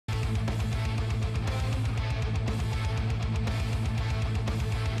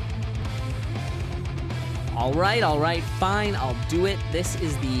All right, fine, I'll do it. This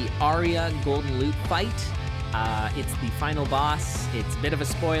is the Arya GoldenLute fight. It's the final boss. It's a bit of a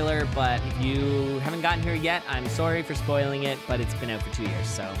spoiler, but if you haven't gotten here yet, I'm sorry for spoiling it, but it's been out for 2 years,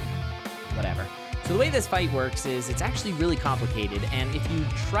 so whatever. So the way this fight works is it's actually really complicated, and if you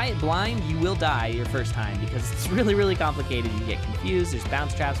try it blind, you will die your first time because it's really, really complicated. You get confused, there's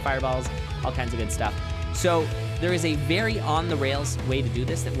bounce traps, fireballs, all kinds of good stuff. So there is a very on-the-rails way to do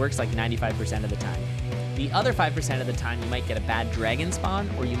this that works like 95% of the time. The other 5% of the time, you might get a bad dragon spawn,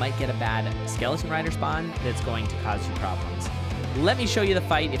 or you might get a bad skeleton rider spawn that's going to cause you problems. Let me show you the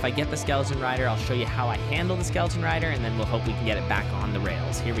fight. If I get the skeleton rider, I'll show you how I handle the skeleton rider, and then we'll hope we can get it back on the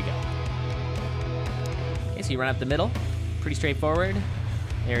rails. Here we go. Okay, so you run up the middle. Pretty straightforward.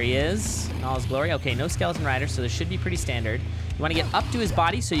 There he is in all his glory. Okay, no skeleton rider, so this should be pretty standard. You want to get up to his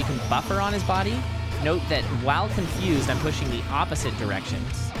body so you can buffer on his body. Note that while confused, I'm pushing the opposite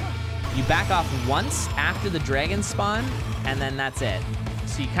directions. You back off once after the dragon spawn, and then that's it.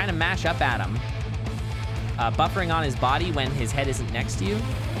 So you kind of mash up at him, buffering on his body when his head isn't next to you,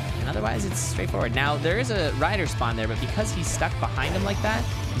 and otherwise it's straightforward. Now, there is a rider spawn there, but because he's stuck behind him like that,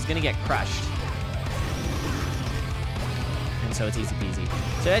 he's gonna get crushed. And so it's easy peasy.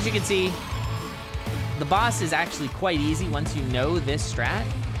 So as you can see, the boss is actually quite easy once you know this strat.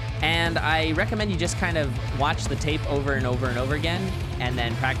 And I recommend you just kind of watch the tape over and over and over again and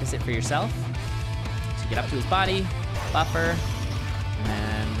then practice it for yourself. So get up to his body, buffer, and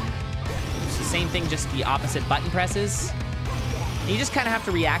then it's the same thing, just the opposite button presses. And you just kind of have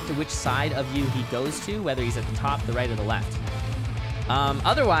to react to which side of you he goes to, whether he's at the top, the right, or the left.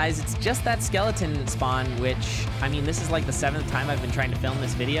 Otherwise, it's just that skeleton spawn, which, I mean, this is like the 7th time I've been trying to film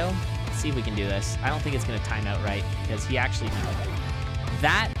this video. Let's see if we can do this. I don't think it's gonna time out right, because he actually,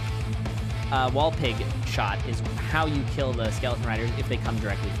 that wall pig shot is how you kill the skeleton riders if they come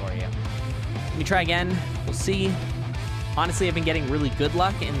directly for you. Let me try again. We'll see. Honestly, I've been getting really good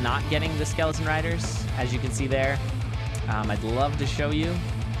luck in not getting the skeleton riders, as you can see there. I'd love to show you,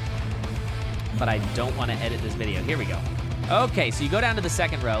 but I don't want to edit this video. Here we go. Okay, so you go down to the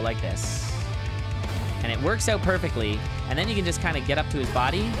second row like this, and it works out perfectly, and then you can just kind of get up to his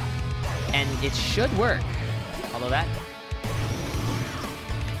body, and it should work. Although that...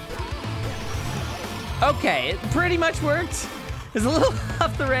 Okay, it pretty much worked. It's a little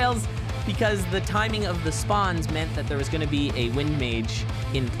off the rails because the timing of the spawns meant that there was going to be a wind mage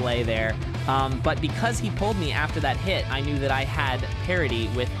in play there. But because he pulled me after that hit, I knew that I had parity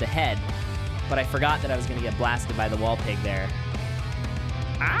with the head. But I forgot that I was going to get blasted by the wall pig there.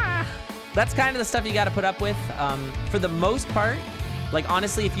 Ah! That's kind of the stuff you got to put up with. For the most part, like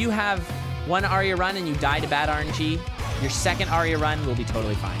honestly, if you have one Arya run and you die to bad RNG, your second Arya run will be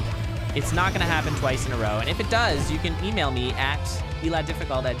totally fine. It's not gonna happen twice in a row. And if it does, you can email me at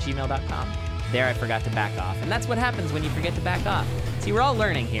eladifficult@gmail.com. There, I forgot to back off. And that's what happens when you forget to back off. See, we're all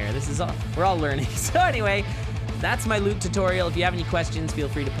learning here. We're all learning. So anyway, that's my loot tutorial. If you have any questions, feel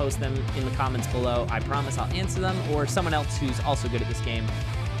free to post them in the comments below. I promise I'll answer them, or someone else who's also good at this game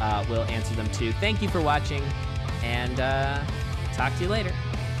will answer them too. Thank you for watching, and talk to you later.